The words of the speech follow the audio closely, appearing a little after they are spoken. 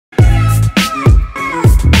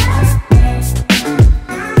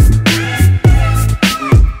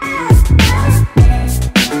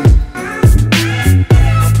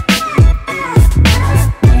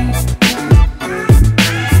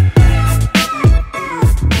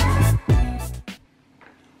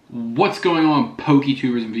What's going on,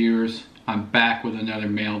 PokeTubers and viewers? I'm back with another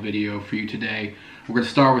mail video for you today. We're going to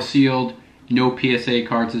start with sealed, no PSA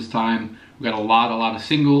cards this time. We got a lot of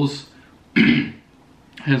singles,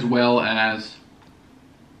 as well as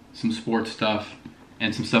some sports stuff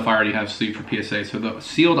and some stuff I already have sleeved for PSA. So the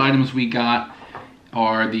sealed items we got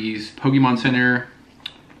are these Pokemon Center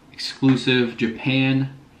exclusive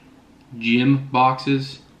Japan gym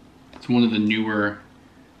boxes. It's one of the newer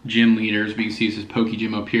gym leaders, but you can see it says Poke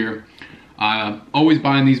Gym up here. Always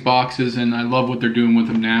buying these boxes, and I love what they're doing with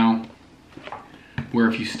them now, where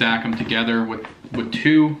if you stack them together with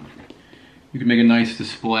two, you can make a nice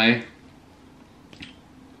display.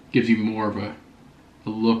 Gives you more of a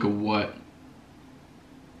look of what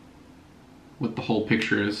the whole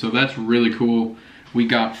picture is. So that's really cool. We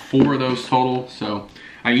got 4 of those total, so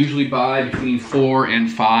I usually buy between 4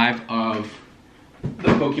 and 5 of the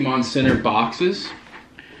Pokemon Center boxes.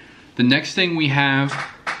 The next thing we have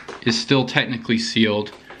is still technically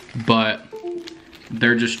sealed, but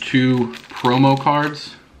they're just 2 promo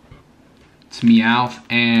cards. It's Meowth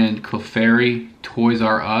and Clefairy, Toys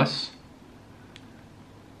R Us.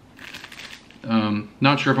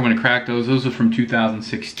 Not sure if I'm going to crack those. Those are from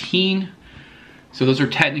 2016. So those are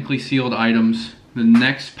technically sealed items. The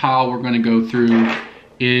next pile we're going to go through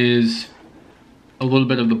is a little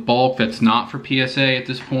bit of the bulk that's not for PSA at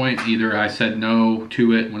this point. Either I said no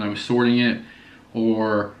to it when I was sorting it,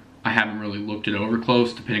 or I haven't really looked it over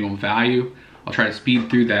close, depending on value. I'll try to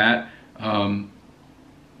speed through that.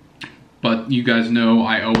 But you guys know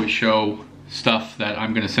I always show stuff that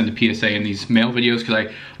I'm gonna send to PSA in these mail videos because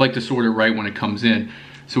I like to sort it right when it comes in.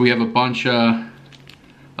 So we have a bunch of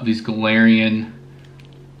these Galarian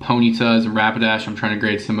Ponytas and Rapidash. I'm trying to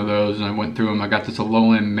grade some of those, and I went through them. I got this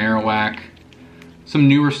Alolan Marowak. Some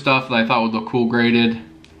newer stuff that I thought would look cool graded.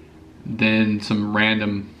 Then some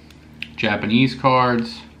random Japanese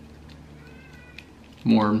cards.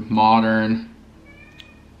 More modern.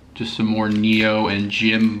 Just some more Neo and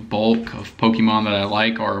Gym bulk of Pokemon that I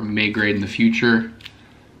like or may grade in the future.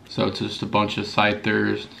 So it's just a bunch of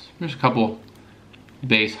Scythers. There's a couple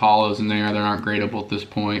base hollows in there that aren't gradable at this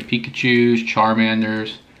point. Pikachus,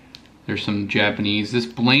 Charmanders. There's some Japanese. This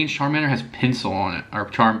Blaine Charmander has pencil on it, or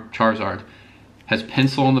Charizard has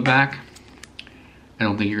pencil on the back. I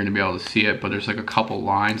don't think you're gonna be able to see it, but there's like a couple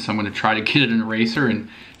lines, so I'm gonna try to get an eraser and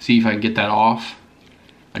see if I can get that off.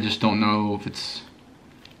 I just don't know if it's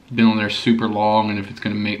been on there super long and if it's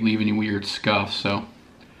gonna leave any weird scuff. So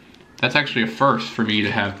that's actually a first for me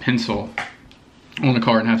to have pencil on the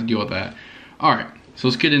card and have to deal with that. All right, so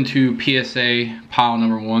let's get into PSA pile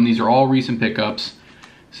number 1. These are all recent pickups,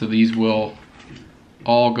 so these will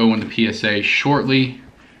all go into PSA shortly.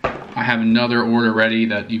 I have another order ready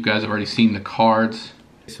that you guys have already seen the cards.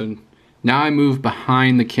 So now I move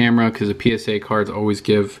behind the camera because the PSA cards always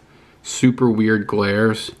give super weird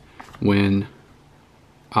glares when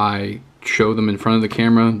I show them in front of the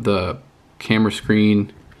camera. The camera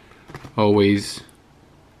screen always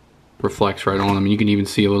reflects right on them. You can even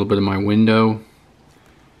see a little bit of my window.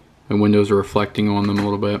 My windows are reflecting on them a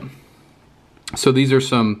little bit. So these are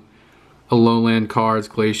some Alolan cards,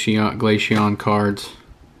 Glaceon cards,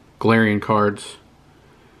 Galarian cards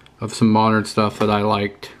of some modern stuff that I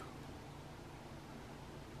liked.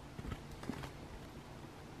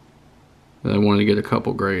 That I wanted to get a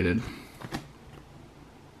couple graded.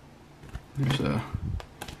 There's a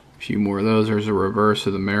few more of those. There's a reverse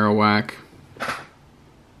of the Marowak.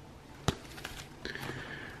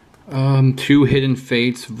 2 Hidden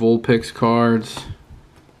Fates Vulpix cards.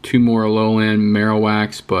 2 more Alolan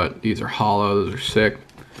Marowaks, but these are hollow. Those are sick.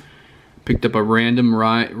 Picked up a random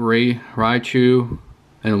Raichu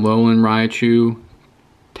and Alolan Raichu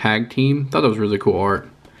tag team. Thought that was really cool art.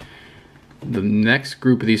 The next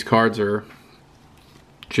group of these cards are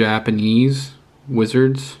Japanese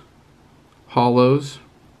Wizards hollows.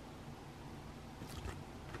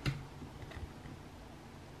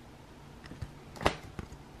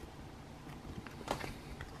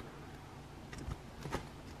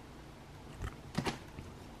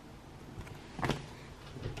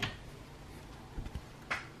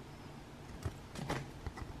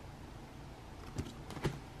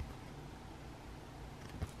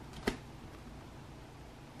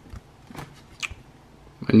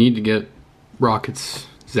 I need to get Rocket's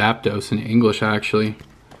Zapdos in English, actually.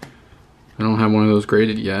 I don't have one of those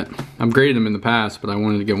graded yet. I've graded them in the past, but I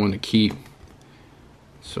wanted to get one to keep.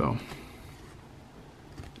 So,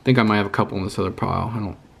 I think I might have a couple in this other pile. I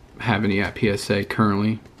don't have any at PSA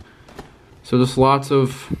currently. So just lots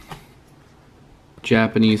of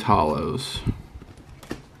Japanese hollows.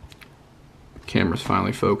 Camera's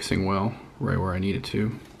finally focusing well, right where I need it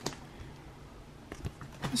to.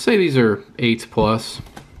 Let's say these are 8s plus.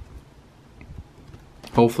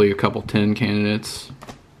 Hopefully a couple 10 candidates.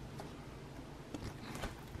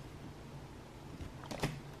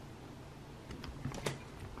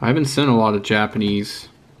 I haven't sent a lot of Japanese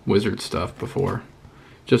Wizard stuff before.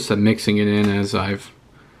 Just mixing it in as I've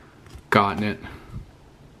gotten it.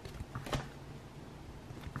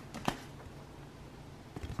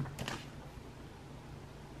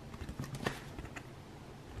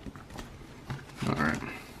 Alright.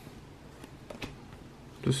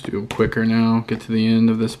 Just do it quicker now. Get to the end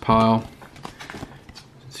of this pile.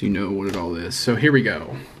 So you know what it all is. So here we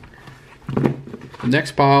go. The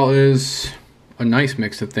next pile is a nice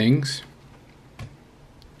mix of things.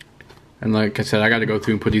 And like I said, I got to go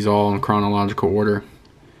through and put these all in chronological order.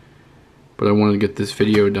 But I wanted to get this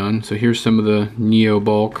video done. So here's some of the Neo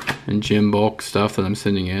bulk and Gem bulk stuff that I'm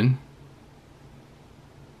sending in.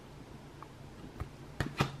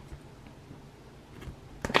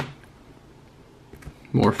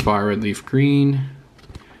 More Fire Red Leaf Green.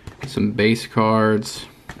 Some base cards.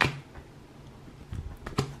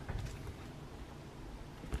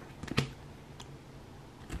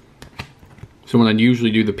 So when I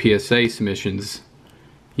usually do the PSA submissions,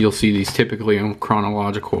 you'll see these typically in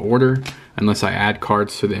chronological order. Unless I add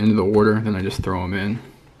cards to the end of the order, then I just throw them in.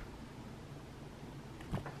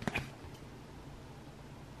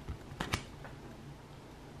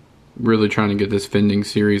 Really trying to get this Vending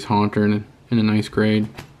Series Haunter in a nice grade.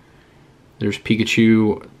 There's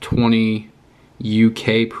Pikachu 20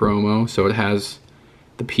 UK promo, so it has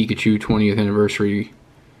the Pikachu 20th anniversary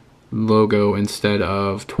logo instead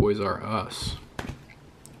of Toys R Us,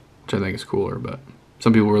 which I think is cooler, but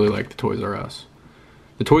some people really like the Toys R Us.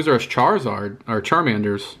 The Toys R Us Charizard, or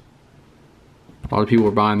Charmanders, a lot of people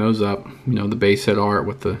are buying those up. You know, the base set art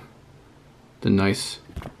with the nice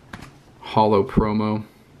hollow promo.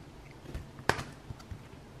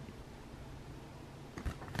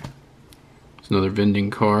 It's another vending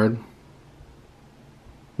card.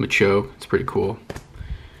 Machoke, it's pretty cool.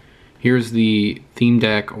 Here's the theme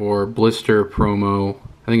deck or blister promo.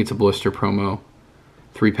 I think it's a blister promo.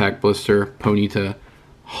 3-pack blister, Ponyta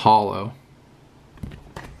hollow.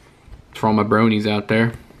 For all my bronies out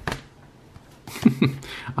there.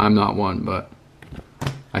 I'm not one, but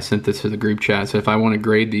I sent this to the group chat. So if I want to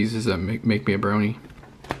grade these, does that make me a brony?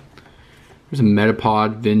 There's a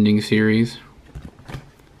Metapod Vending Series.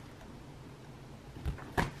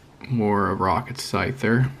 More of Rocket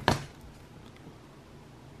Scyther.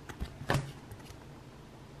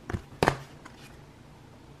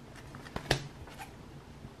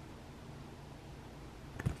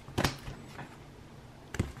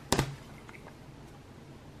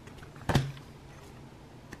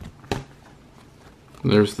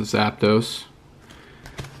 There's the Zapdos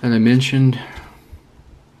that I mentioned.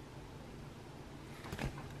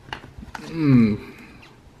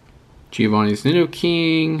 Giovanni's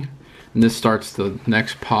Nidoking. And this starts the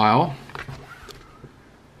next pile.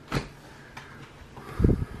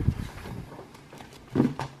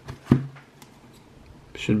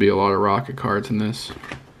 Should be a lot of Rocket cards in this.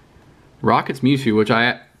 Rocket's Mewtwo, which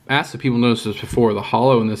I asked if people noticed this before. The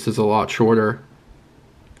hollow in this is a lot shorter.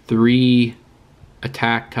 3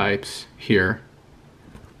 attack types here,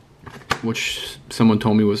 which someone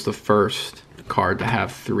told me was the first card to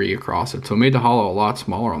have 3 across it. So it made the hollow a lot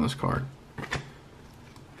smaller on this card.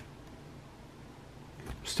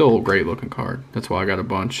 Still a great looking card. That's why I got a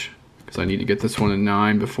bunch, because I need to get this one in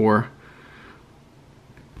 9 before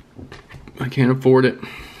I can't afford it.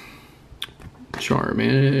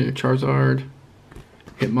 Charmander, Charizard,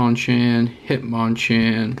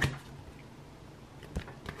 Hitmonchan.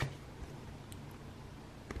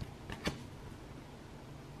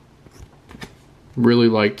 Really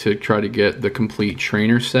like to try to get the complete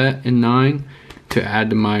trainer set in 9 to add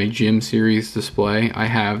to my Gym Series display. I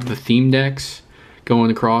have the theme decks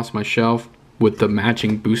going across my shelf with the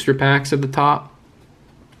matching booster packs at the top.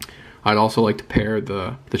 I'd also like to pair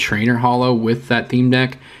the trainer hollow with that theme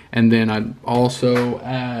deck, and then I'd also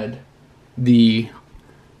add the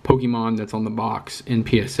Pokemon that's on the box in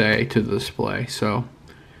PSA to the display. So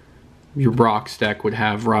your Brock's deck would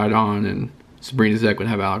have Rhydon and Sabrina's deck would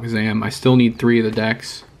have Alakazam. I still need 3 of the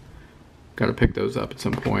decks. Got to pick those up at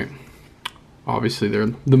some point. Obviously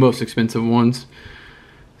they're the most expensive ones.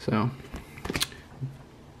 So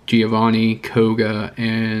Giovanni, Koga,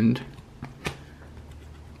 and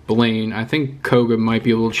Blaine. I think Koga might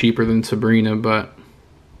be a little cheaper than Sabrina, but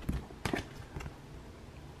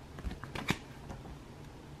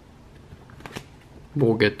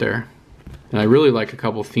we'll get there. And I really like a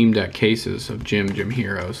couple theme deck cases of Gym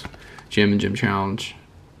Heroes. Gym and Gym Challenge.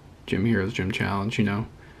 Gym Heroes, Gym Challenge, you know.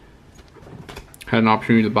 Had an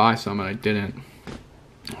opportunity to buy some and I didn't.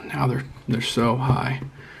 Now they're so high.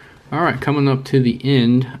 All right, coming up to the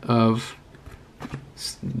end of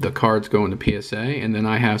the cards going to PSA, and then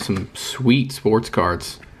I have some sweet sports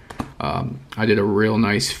cards. I did a real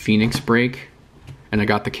nice Phoenix break, and I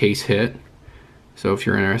got the case hit. So if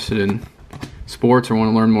you're interested in sports or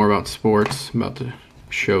want to learn more about sports, I'm about to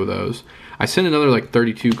show those. I sent another like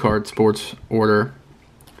 32 card sports order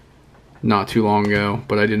not too long ago,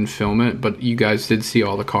 but I didn't film it. But you guys did see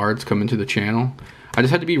all the cards come into the channel. I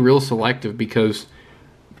just had to be real selective because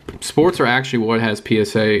sports are actually what has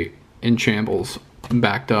PSA in shambles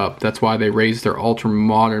backed up. That's why they raised their ultra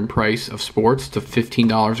modern price of sports to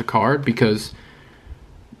 $15 a card, because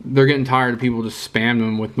they're getting tired of people just spam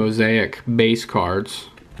them with mosaic base cards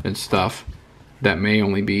and stuff that may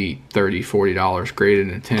only be $30, $40 graded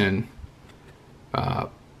in a 10.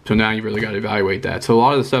 So now you really got to evaluate that. So a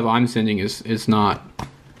lot of the stuff I'm sending is not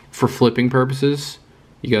for flipping purposes.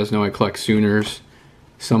 You guys know I collect Sooners,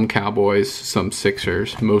 some Cowboys, some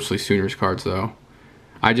Sixers, mostly Sooners cards though.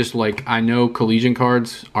 I know collegiate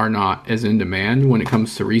cards are not as in demand when it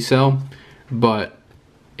comes to resale, but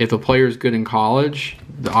if a player is good in college,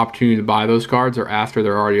 the opportunity to buy those cards are after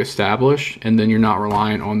they're already established, and then you're not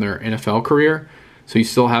reliant on their NFL career. So you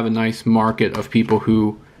still have a nice market of people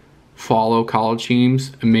who follow college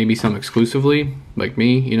teams, and maybe some exclusively, like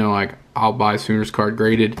me. You know, like I'll buy a Sooners card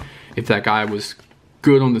graded if that guy was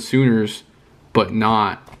good on the Sooners, but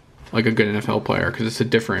not like a good NFL player, because it's a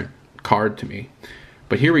different card to me.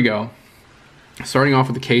 But here we go. Starting off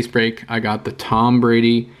with the case break, I got the Tom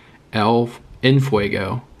Brady El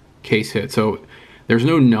Fuego case hit. So there's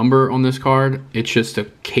no number on this card. It's just a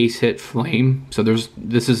case hit flame. So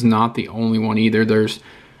this is not the only one either. There's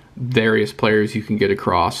various players you can get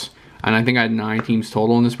across. And I think I had 9 teams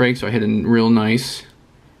total in this break. So I hit a real nice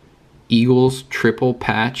Eagles triple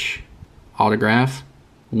patch autograph.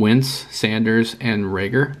 Wentz, Sanders, and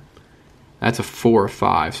Rager. That's a 4 or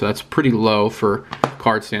 5. So that's pretty low for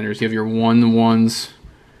card standards. You have your 1-1s,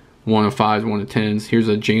 1-5s, 1-10s. Here's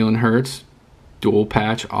a Jalen Hurts dual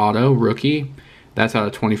patch auto rookie. That's out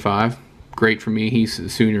of 25. Great for me. He's the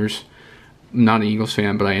Sooners. I'm not an Eagles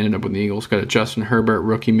fan, but I ended up with the Eagles. Got a Justin Herbert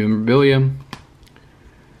rookie memorabilia.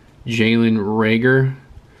 Jalen Rager.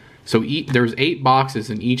 So there's 8 boxes,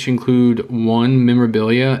 and each include 1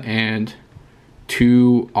 memorabilia and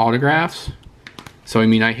 2 autographs. So I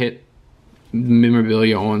mean, I hit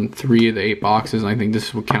memorabilia on 3 of the 8 boxes, and I think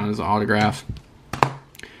this would count as an autograph.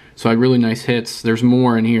 So I had really nice hits. There's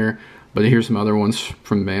more in here, but here's some other ones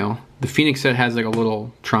from mail. The Phoenix set has like a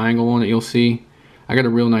little triangle on it, you'll see. I got a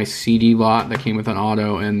real nice CD lot that came with an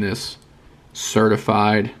auto and this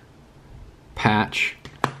certified patch.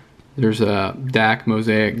 There's a DAC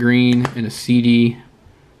mosaic green and a CD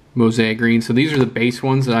mosaic green. So these are the base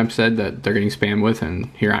ones that I've said that they're getting spammed with, and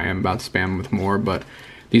here I am about to spam with more, but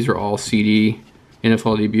these are all CD,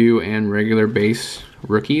 NFL debut, and regular base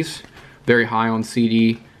rookies. Very high on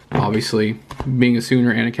CD, obviously. Being a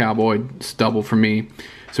Sooner and a Cowboy, it's double for me.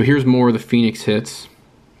 So here's more of the Phoenix hits.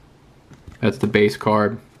 That's the base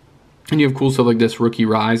card. And you have cool stuff like this, Rookie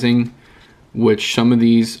Rising, which some of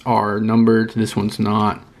these are numbered. This one's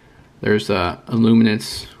not. There's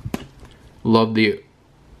Illuminance. Love the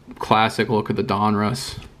classic look of the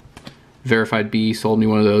Donruss. Verified B sold me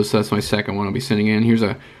one of those, so that's my second one I'll be sending in. Here's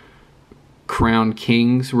a Crown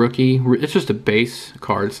Kings rookie. It's just a base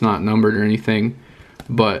card. It's not numbered or anything,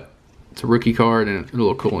 but it's a rookie card and it'll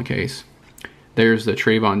look cool in case. There's the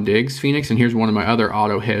Trayvon Diggs Phoenix, and here's one of my other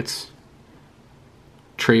auto hits.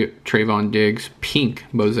 Trayvon Diggs pink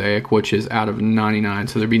mosaic, which is out of 99,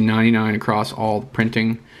 so there'd be 99 across all the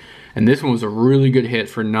printing. And this one was a really good hit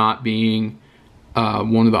for not being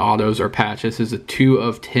one of the autos or patches. This is a 2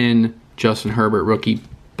 of 10 Justin Herbert rookie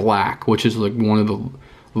black, which is like one of the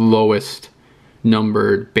lowest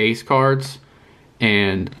numbered base cards,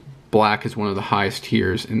 and black is one of the highest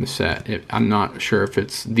tiers in the set. I'm not sure if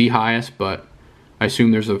it's the highest, but I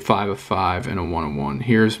assume there's a 5 of 5 and a 1 of 1.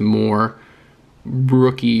 Here's more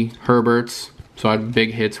rookie Herberts. So I had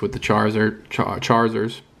big hits with the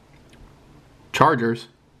Chargers.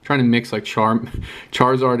 Trying to mix like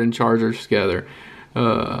Charizard and Chargers together.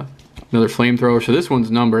 Another flamethrower. So this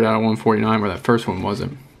one's numbered out of 149, where that first one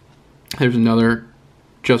wasn't. There's another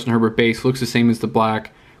Justin Herbert base. Looks the same as the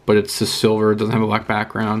black, but it's a silver. It doesn't have a black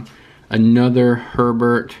background. Another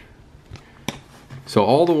Herbert. So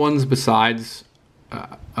all the ones besides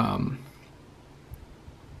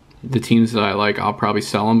the teams that I like, I'll probably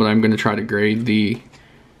sell them, but I'm going to try to grade the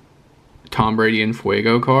Tom Brady and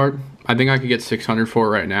Fuego card. I think I could get 600 for it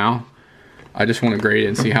right now. I just want to grade it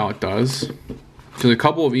and see how it does. So a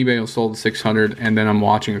couple of eBay sold at 600, and then I'm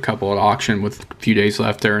watching a couple at auction with a few days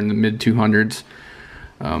left there in the mid 200s.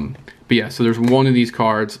 But yeah, so there's one of these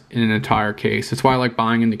cards in an entire case. That's why I like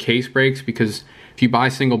buying into case breaks, because if you buy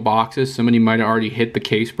single boxes, somebody might have already hit the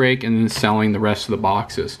case break and then selling the rest of the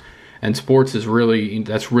boxes. And sports is really,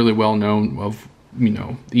 that's really well known of, you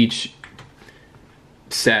know, each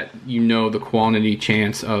set, you know, the quantity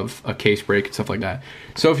chance of a case break and stuff like that.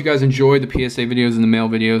 So if you guys enjoyed the PSA videos and the mail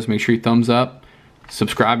videos, make sure you thumbs up,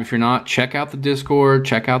 subscribe if you're not, check out the Discord,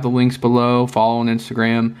 check out the links below, follow on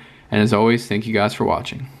Instagram, and as always, thank you guys for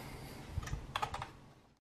watching.